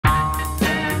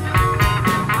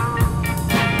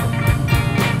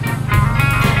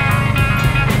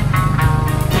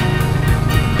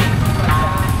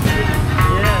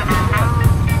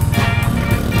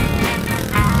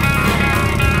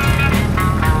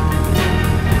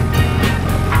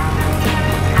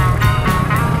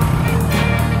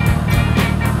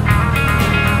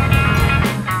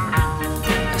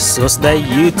Susday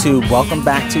YouTube, welcome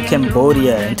back to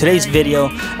Cambodia. In today's video,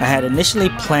 I had initially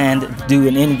planned to do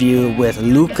an interview with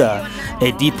Luca,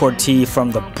 a deportee from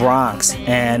the Bronx,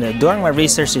 and during my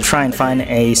research to try and find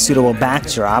a suitable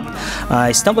backdrop,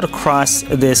 I stumbled across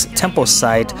this temple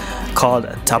site called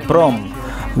Ta Prohm,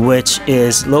 which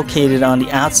is located on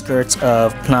the outskirts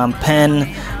of Phnom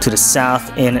Penh to the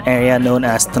south in an area known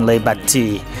as Tonle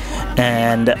Bati.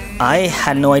 And I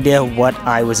had no idea what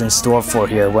I was in store for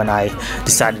here when I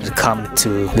decided to come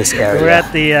to this area. We're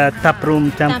at the Ta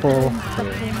Prohm temple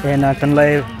in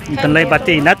Tonle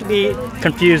Bati, not to be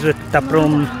confused with Ta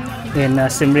Prohm in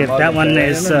Siem Reap. That one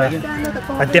is a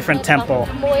different temple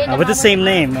with the same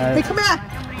name.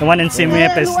 The one in Siem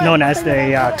Reap is known as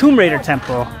the Tomb Raider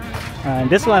temple.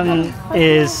 This one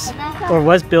is or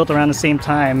was built around the same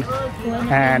time,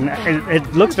 and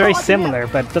it looks very similar,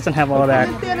 but it doesn't have all that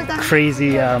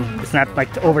crazy, it's not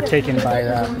like overtaken by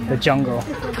the jungle.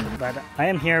 But I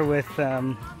am here with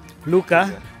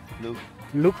Luca.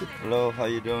 Luke. Hello, how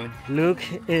you doing? Luke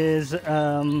is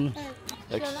Ex-New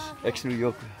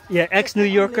Yorker. Yeah, ex-New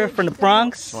Yorker from the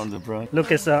Bronx. From the Bronx.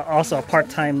 Luke is also a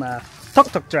part-time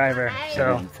tuk-tuk driver,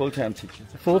 so full-time teacher.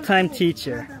 Full-time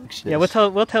teacher. Yeah,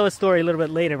 we'll tell a story a little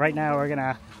bit later. Right now, we're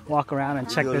gonna walk around and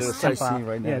check this temple out.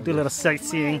 Right now. Yeah, do a little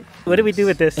sightseeing. What did we do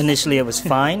with this? Initially, it was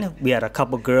fine. We had a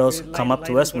couple girls come up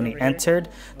to us when we entered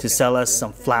to sell us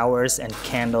some flowers and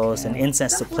candles and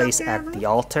incense to place at the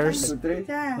altars.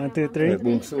 1, 2, 3.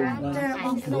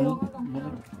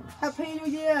 Happy New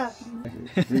Year.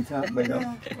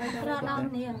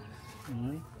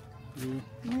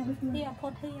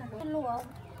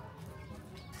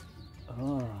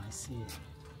 Oh, I see.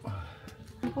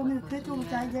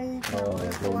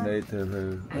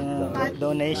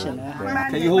 Donation.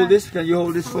 Can you hold this? Can you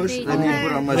hold this first? Let me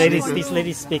put on my These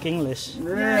ladies speak English.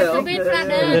 Yeah, a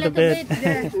little bit.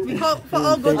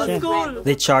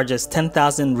 They charge us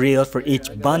 10,000 real for each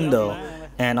bundle.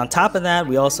 And on top of that,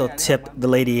 we also tipped the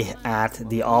lady at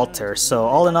the altar. So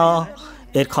all in all,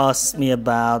 it cost me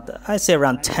about, I'd say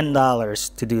around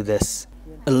 $10 to do this.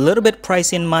 A little bit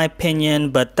pricey in my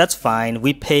opinion, but that's fine.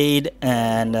 We paid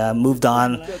and moved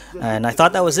on, and I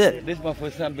thought that was it. This is my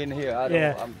first time being here.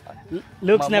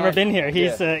 Luke's never been here.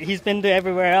 He's been to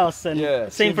everywhere else, and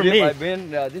same for me. I've been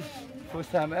this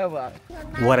first time ever.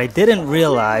 What I didn't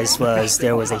realize was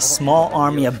there was a small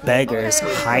army of beggars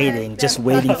hiding, just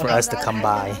waiting for us to come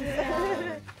by.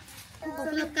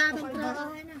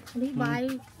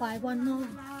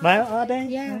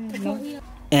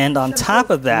 And on top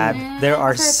of that, there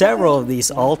are several of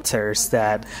these altars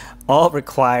that all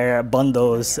require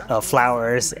bundles of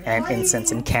flowers and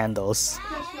incense and candles.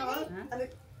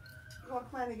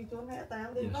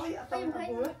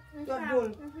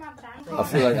 I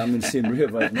feel like I'm in Siem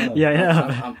Reap right now.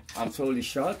 Yeah. I'm totally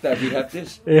shocked that we have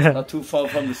this. Yeah. Not too far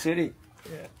from the city.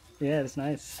 Yeah, it's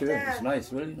nice. Sure, it's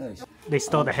nice, really nice. They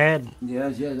stole the head.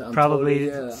 Yeah. Probably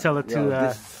sell it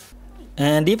to.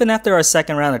 And even after our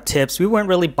second round of tips, we weren't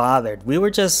really bothered. We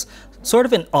were just sort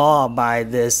of in awe by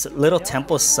this little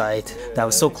temple site that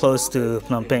was so close to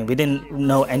Phnom Penh. We didn't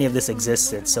know any of this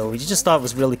existed, so we just thought it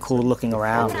was really cool looking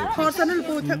around. You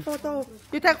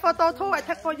take photo too, I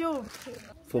take for you.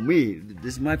 For me,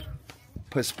 this is my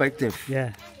perspective.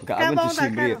 Yeah. Because I went to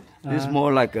Siem Reap. This is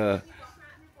more like a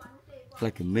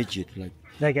midget,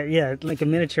 like a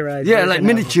miniaturized. Yeah, like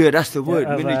miniature. That's the word,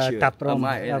 miniature. Ta Prohm,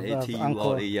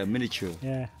 Yeah, miniature.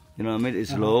 Yeah. You know what I mean?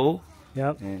 It's low.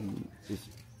 Yep. And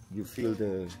you feel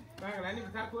the. I'm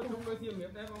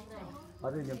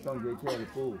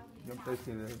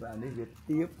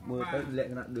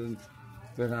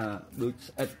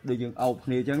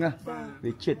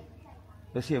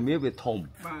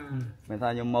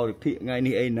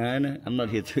not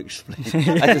here to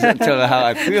explain. I just tell her how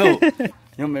I feel.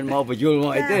 You know what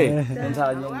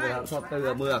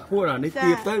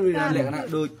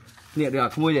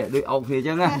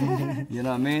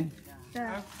I mean?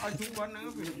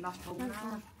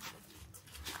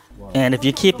 And if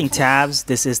you're keeping tabs,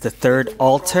 this is the third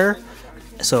altar.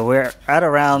 So we're at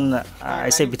around, I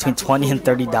say between $20 and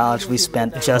 $30 we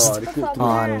spent just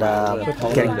on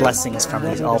getting blessings from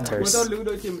these altars. Okay,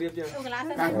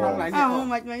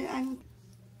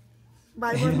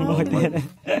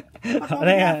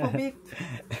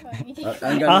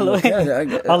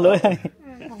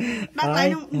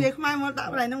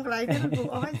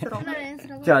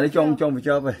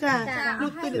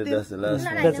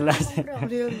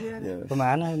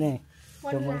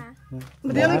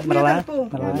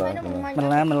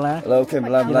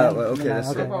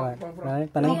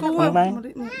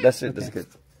 that's it, that's good.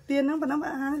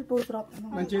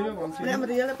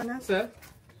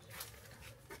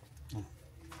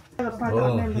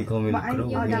 Oh, he called me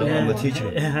I'm a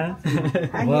teacher.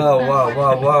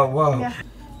 Wow.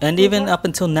 And even up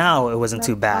until now, it wasn't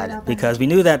too bad because we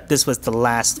knew that this was the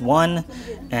last one,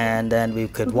 and then we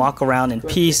could walk around in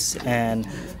peace and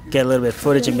get a little bit of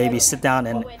footage and maybe sit down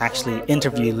and actually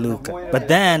interview Luke. But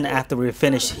then after we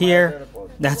finished here,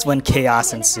 that's when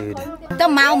chaos ensued. Wait,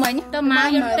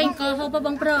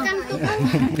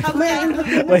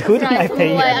 who did I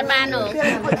pay?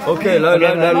 Okay, lấy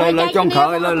trong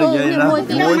khảo lấy là vậy nè, mỗi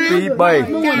tí bay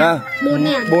nè,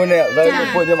 buôn nè, lấy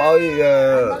buôn cho mọi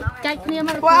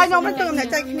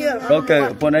Okay,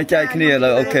 buôn này chạy kia là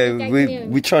okay,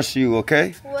 we trust you,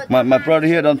 okay? My brother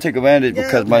here don't take advantage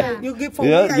because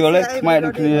you let my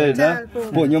do kia nè,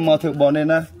 buôn cho mọi thứ buôn này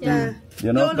nè.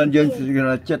 You know, bên dương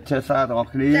chết xe xa tỏ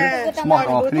khí, smart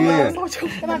tỏ khí. You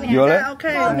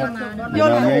know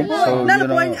what I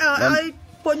mean?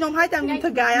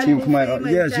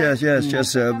 Yes.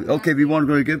 Okay, we want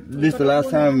to give this the last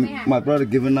time my brother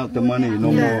giving out the money,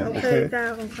 no more, okay?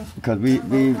 Because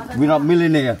we're not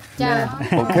millionaire.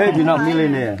 Okay, we're not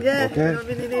millionaire. Okay?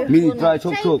 Me try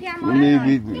talk.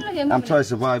 I'm trying to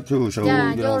survive too, so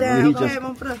you know,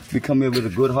 we come here with a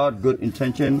good heart, good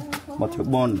intention. Mà thưa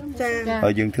bon, ở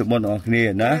dương thưa bon ở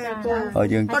kia nè, ở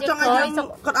dương. Rồi,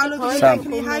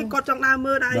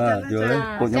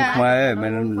 cô nhom khoai,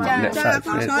 mình nẹt sạch,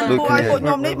 đôi khi.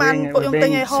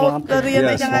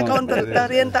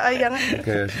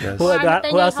 Who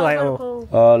else do I owe?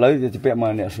 Lấy thì bẹ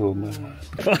mà nẹt xuống.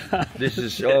 This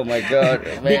is oh my God,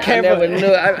 man! I never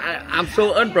knew. I'm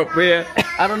so unprepared.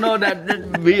 I don't know that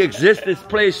we exist this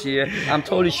place here. I'm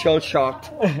totally shocked.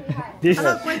 This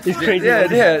is crazy. Yeah.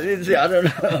 I don't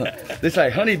know. It's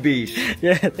like honeybees.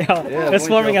 Yeah, they're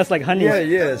swarming us like honey. Yeah,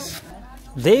 yes.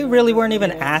 They really weren't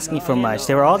even asking for much.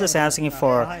 They were all just asking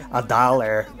for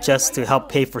 $1 just to help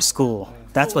pay for school.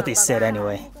 That's what they said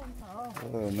anyway.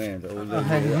 Oh man,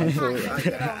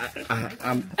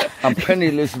 I'm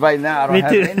penniless right now. I don't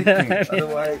have anything.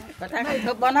 Otherwise.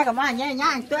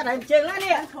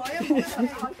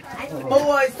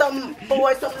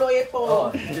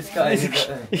 This guy is you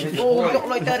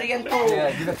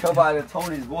can tell by the tone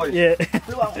of his voice. Yeah.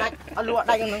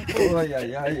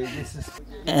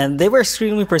 And they were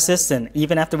extremely persistent.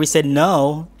 Even after we said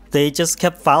no, they just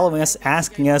kept following us,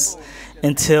 asking us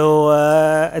until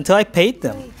I paid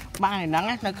them.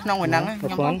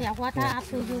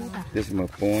 This is my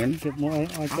phone.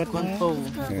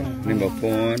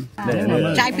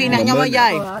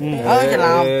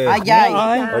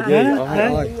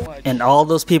 And all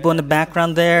those people in the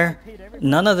background there,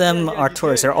 none of them are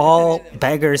tourists. They're all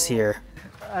beggars here.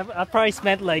 I probably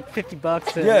spent like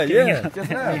 $50. Yeah. Just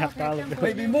now.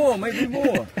 Maybe more.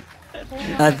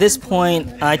 At this point,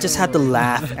 I just had to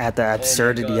laugh at the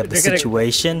absurdity of the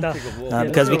situation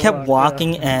because we kept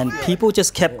walking and people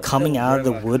just kept coming out of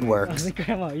the woodworks.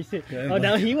 Grandma, you see? Oh,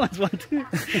 now he wants one too.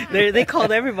 They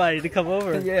called everybody to come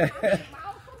over. Yeah.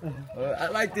 I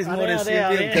like this more than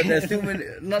CBM because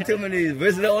there's not too many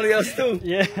visitors, only us too.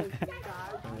 Yeah.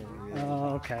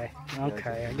 Oh, okay. I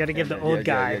gotta give the old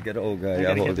guy. Yeah, get the old guy.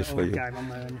 I'll hold this for you.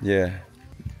 Yeah.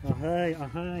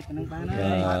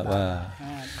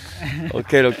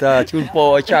 Okay, doctor. Chun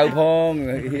po, chow pong.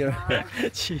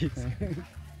 Jeez.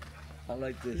 I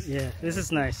like this. Yeah, this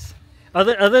is nice.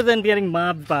 Other than getting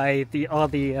mobbed by all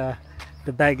the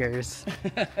beggars,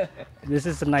 this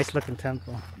is a nice looking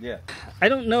temple. Yeah. I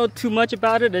don't know too much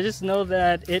about it. I just know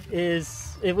that it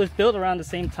was built around the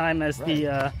same time as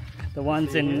the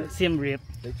ones in Siem Reap,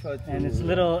 and it's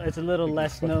a little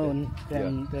less known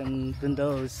than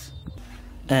those.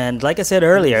 And like I said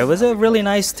earlier, it was a really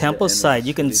nice temple site.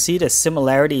 You can see the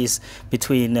similarities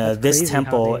between this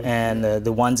temple and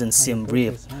the ones in Siem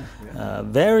Reap.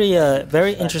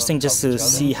 Very interesting just to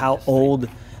see how old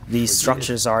these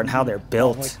structures are and how they're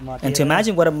built, and to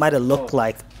imagine what it might have looked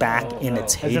like back in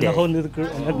its heyday.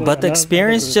 But the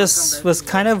experience just was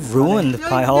kind of ruined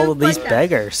by all of these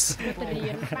beggars.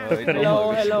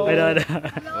 Hello. Need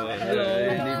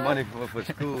money for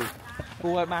school.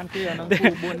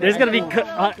 There's gonna be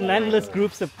endless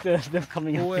groups of them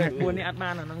coming up here.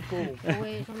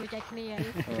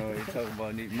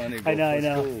 I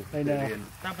know.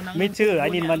 Me too. I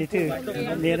need money too.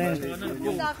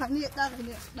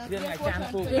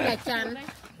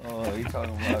 Oh, you're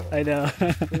talking about I know.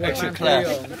 extra class.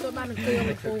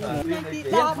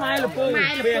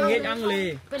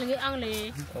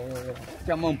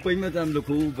 Chăm ông pin mới làm được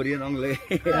phụ và điên ông lê.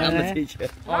 I'm a teacher.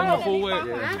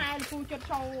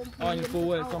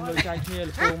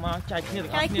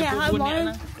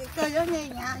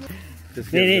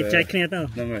 Just Nè, nè, give, chạy kia tao.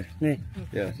 Đúng rồi. Nè,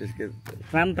 Yeah, just give.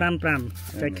 pram,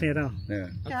 chạy kia tao. Yeah.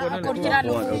 Con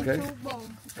Okay.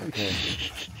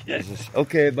 Okay.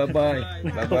 Okay. Bye bye.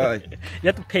 Bye bye. You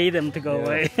have to pay them to go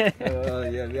away.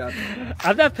 Yeah.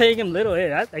 I'm not paying him little.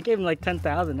 I gave him like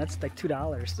 10,000. That's like $2.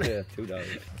 Yeah, $2.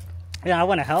 Yeah, I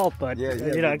want to help, but Yeah,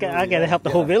 you know, I gotta help the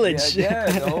whole village. Yeah,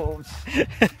 the whole,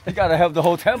 you gotta help the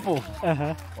whole temple.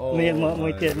 Oh,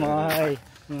 Mới tiền mà hơi.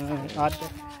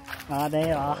 Ở đây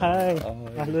ở hơi.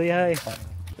 Ở lui hơi.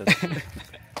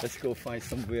 Let's go find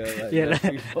somewhere. Like Yeah,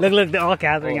 look, they're all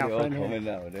gathering out front here. coming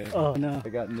out there. Oh no!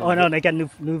 They got They got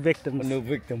new victims. new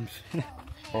victims.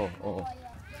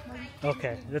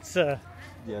 Okay, let's.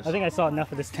 Yes. I think I saw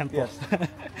enough of this temple. Yes.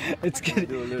 It's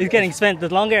getting spent. The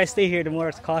longer I stay here, the more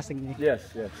it's costing me. Yes,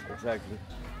 exactly.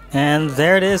 And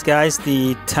there it is, guys,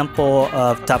 the temple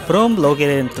of Ta Prohm,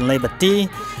 located in Tonle Bati.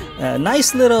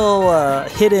 Nice little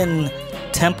hidden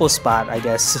temple spot, I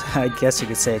guess. I guess you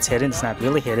could say it's hidden. It's not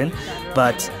really hidden,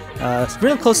 but it's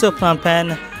real close to Phnom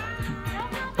Penh.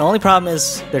 The only problem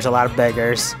is there's a lot of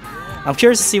beggars. I'm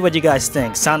curious to see what you guys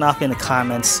think. Sound off in the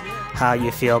comments how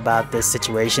you feel about this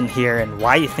situation here and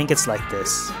why you think it's like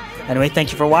this. Anyway,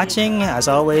 thank you for watching. As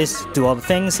always, do all the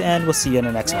things, and we'll see you in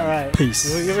the next one. All right.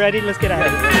 Peace. You ready? Let's get out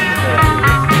of here.